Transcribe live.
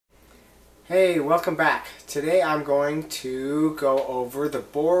Hey, welcome back. Today I'm going to go over the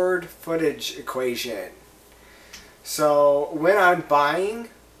board footage equation. So when I'm buying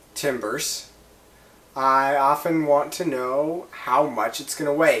timbers, I often want to know how much it's going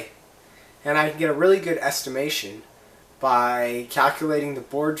to weigh. And I can get a really good estimation by calculating the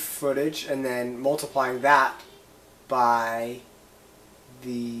board footage and then multiplying that by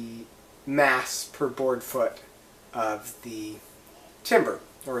the mass per board foot of the timber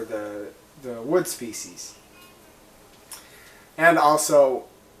or the wood species. And also,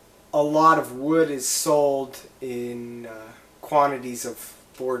 a lot of wood is sold in quantities of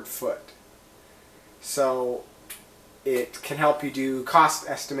board foot. So it can help you do cost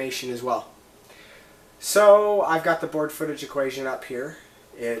estimation as well. So I've got the board footage equation up here.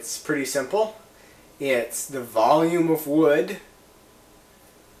 It's pretty simple. It's the volume of wood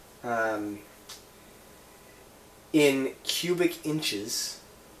in cubic inches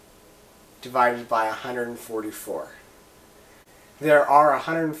divided by 144. There are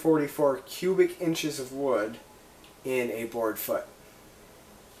 144 cubic inches of wood in a board foot.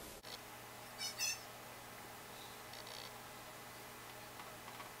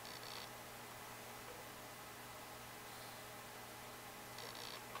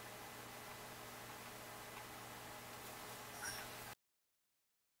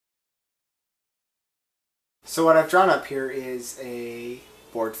 So what I've drawn up here is a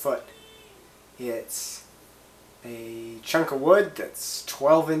board foot. It's a chunk of wood that's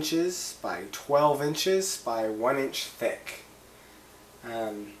 12 inches by 12 inches by 1 inch thick.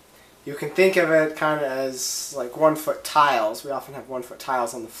 You can think of it kind of as like 1 foot tiles. We often have 1 foot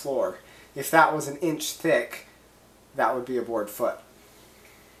tiles on the floor. If that was an inch thick, that would be a board foot.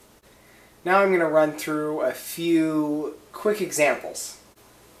 Now I'm going to run through a few quick examples.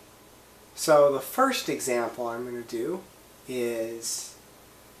 So the first example I'm going to do is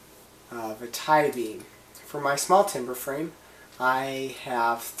of a tie beam. For my small timber frame, I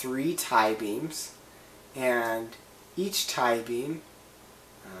have 3 tie beams, and each tie beam,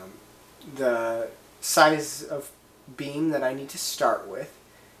 the size of beam that I need to start with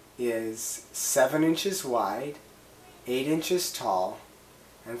is 7 inches wide, 8 inches tall,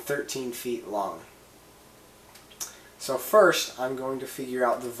 and 13 feet long. So first, I'm going to figure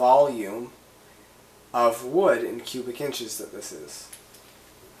out the volume of wood in cubic inches that this is.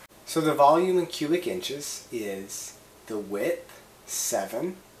 So the volume in cubic inches is the width,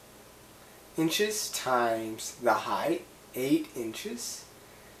 7 inches, times the height, 8 inches,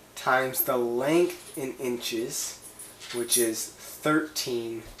 times the length in inches, which is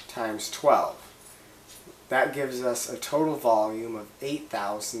 13 times 12. That gives us a total volume of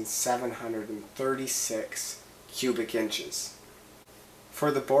 8,736 cubic inches.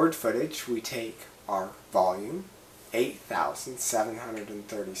 For the board footage, we take our volume,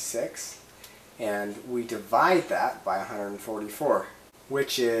 8,736, and we divide that by 144,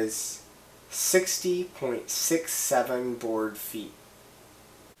 which is 60.67 board feet.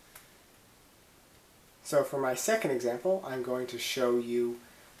 So for my second example, I'm going to show you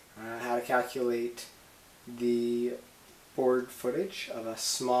how to calculate the board footage of a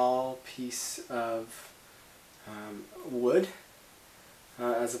small piece of wood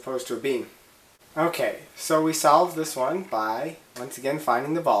as opposed to a beam. Okay, so we solved this one by once again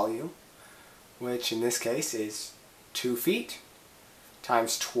finding the volume, which in this case is 2 feet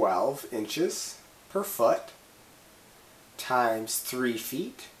times 12 inches per foot times 3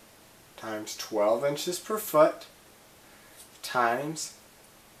 feet times 12 inches per foot times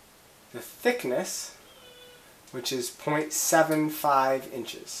the thickness, which is 0.75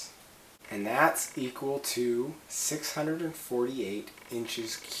 inches. And that's equal to 648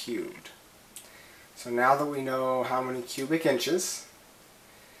 inches cubed. So now that we know how many cubic inches,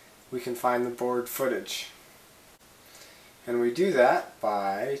 we can find the board footage. And we do that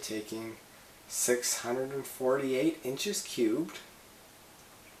by taking 648 inches cubed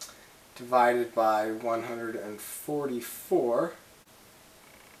divided by 144,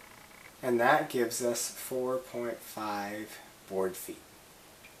 and that gives us 4.5 board feet.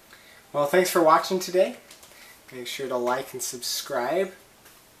 Well, thanks for watching today. Make sure to like and subscribe.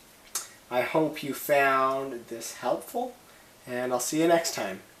 I hope you found this helpful, and I'll see you next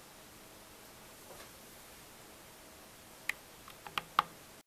time.